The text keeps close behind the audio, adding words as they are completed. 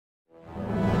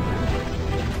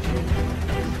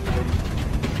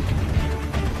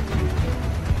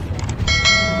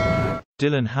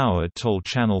Dylan Howard told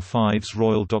Channel 5's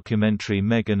royal documentary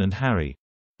Meghan and Harry,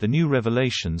 the new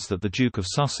revelations that the Duke of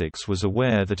Sussex was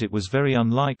aware that it was very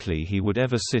unlikely he would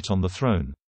ever sit on the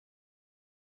throne.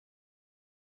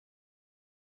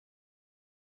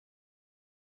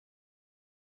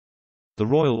 The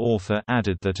royal author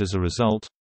added that as a result,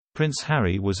 Prince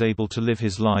Harry was able to live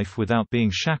his life without being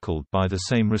shackled by the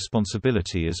same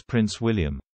responsibility as Prince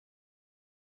William.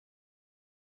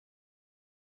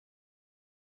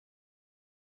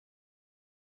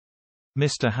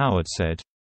 Mr. Howard said,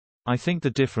 "I think the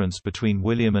difference between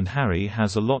William and Harry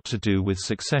has a lot to do with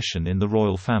succession in the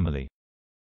royal family.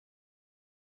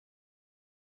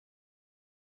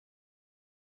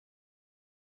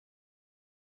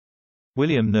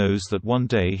 William knows that one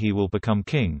day he will become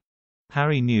king.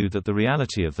 Harry knew that the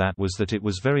reality of that was that it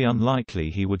was very unlikely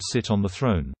he would sit on the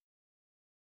throne.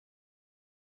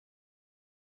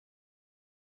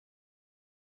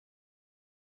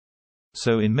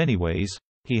 So in many ways,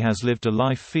 he has lived a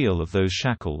life free of those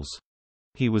shackles.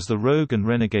 He was the rogue and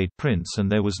renegade prince,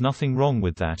 and there was nothing wrong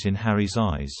with that in Harry's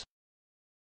eyes."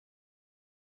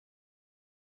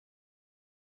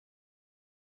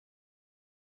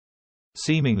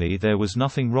 Seemingly there was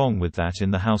nothing wrong with that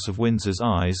in the House of Windsor's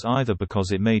eyes either,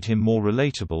 because it made him more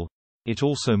relatable. It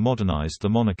also modernized the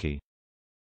monarchy.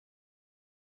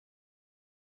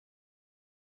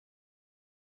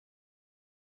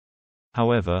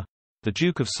 However, the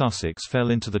Duke of Sussex fell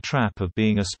into the trap of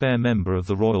being a spare member of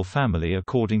the royal family,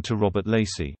 according to Robert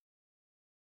Lacey.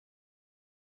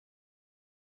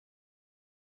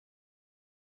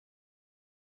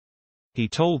 He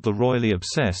told The Royally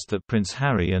Obsessed that Prince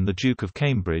Harry and the Duke of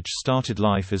Cambridge started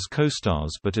life as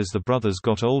co-stars, but as the brothers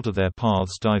got older their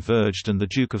paths diverged and the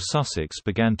Duke of Sussex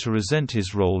began to resent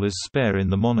his role as spare in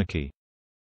the monarchy.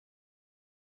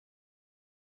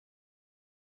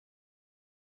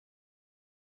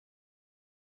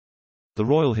 The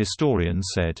royal historian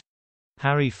said,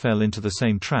 "Harry fell into the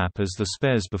same trap as the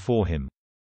spares before him.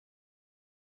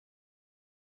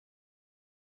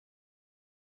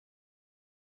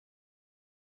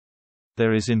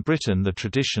 There is in Britain the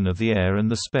tradition of the heir and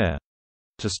the spare.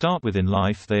 To start with in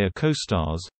life they are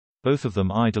co-stars, both of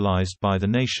them idolized by the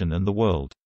nation and the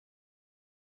world.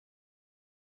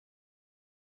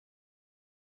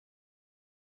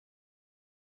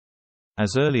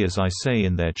 As early as I say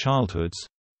in their childhoods,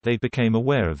 they became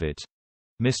aware of it,"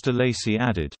 Mr. Lacey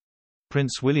added.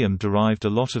 Prince William derived a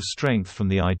lot of strength from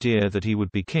the idea that he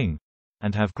would be king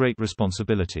and have great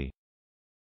responsibility.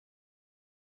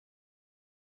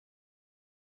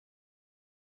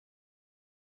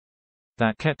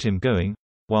 That kept him going,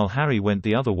 while Harry went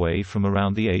the other way from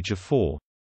around the age of 4.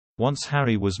 Once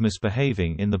Harry was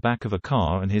misbehaving in the back of a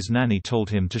car and his nanny told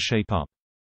him to shape up.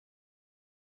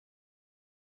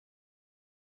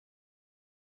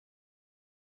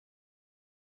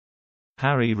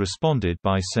 Harry responded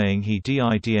by saying he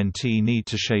didn't need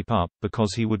to shape up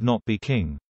because he would not be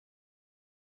king.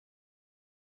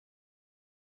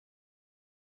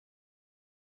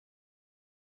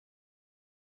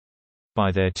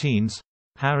 By their teens,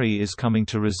 Harry is coming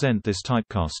to resent this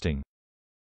typecasting.